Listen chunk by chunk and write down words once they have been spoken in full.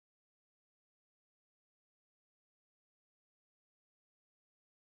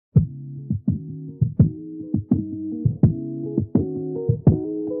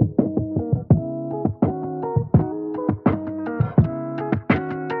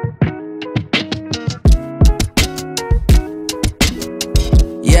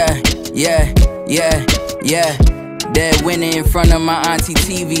Yeah, yeah, yeah. Dead winning in front of my auntie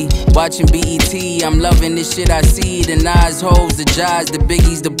TV. Watchin BET, I'm loving this shit I see. The Nas, Hovs, the Jais, the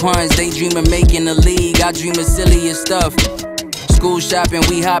Biggies, the puns. They dream of making a league, I dream of sillier stuff. School shopping,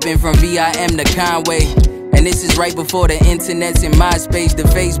 we hoppin from VIM to Conway. And this is right before the internet's in MySpace. The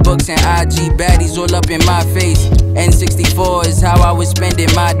Facebooks and IG baddies all up in my face. N64 is how I was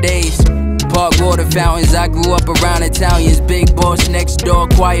spending my days. Park water fountains, I grew up around Italians. Big boss next door,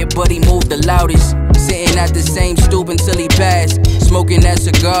 quiet but he moved the loudest. Sitting at the same stoop until he passed. Smoking that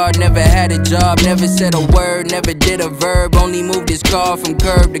cigar, never had a job. Never said a word, never did a verb. Only moved his car from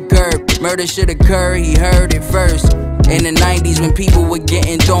curb to curb. Murder should occur, he heard it first. In the 90s when people were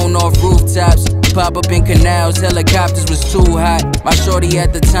getting thrown off rooftops. Pop up in canals, helicopters was too hot. My shorty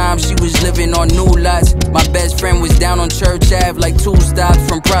at the time, she was living on new lots. My best friend was down on Church Ave, like 2 stops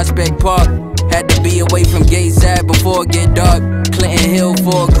from Prospect Park. Had to be away from Gates Ave before it get dark. Clinton Hill,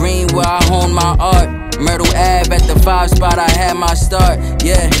 Fort Green, where I honed my art. Myrtle Ave at the 5 spot, I had my start,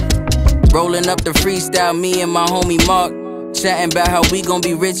 yeah. Rolling up the freestyle, me and my homie Mark. Chatting about how we gon'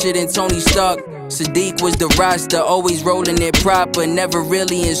 be richer than Tony Stark. Sadiq was the roster, always rolling it proper. Never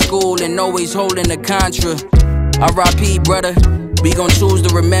really in school and always holding a contra. R.I.P. brother, we gon' choose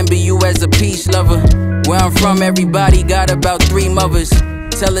to remember you as a peace lover. Where I'm from, everybody got about 3 mothers,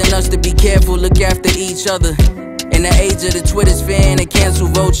 telling us to be careful, look after each other. In the age of the Twitter sphere and cancel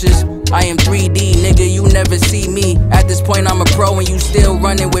vultures, I am 3D, nigga, you never see me. At this point I'm a pro and you still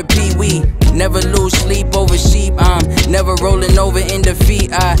running with Pee-wee. Never lose sleep over sheep, I'm never rolling over in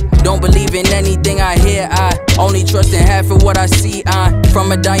defeat. I don't believe in anything I hear, I only trust in half of what I see. I'm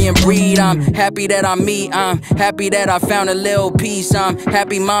from a dying breed, I'm happy that I'm me. I'm happy that I found a little peace. I'm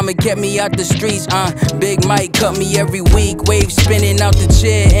happy mama kept me out the streets. Big Mike cut me every week, wave spinning out the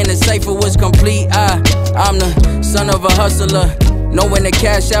chair and the cipher was complete. I'm the son of a hustler, knowing to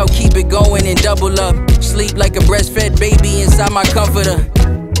cash out, keep it going and double up. Sleep like a breastfed baby inside my comforter.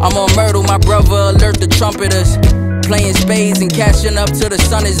 I'm on Myrtle, my brother, alert the trumpeters. Playing spades and catching up till the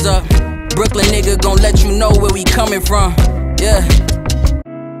sun is up. Brooklyn nigga gon' let you know where we coming from, yeah.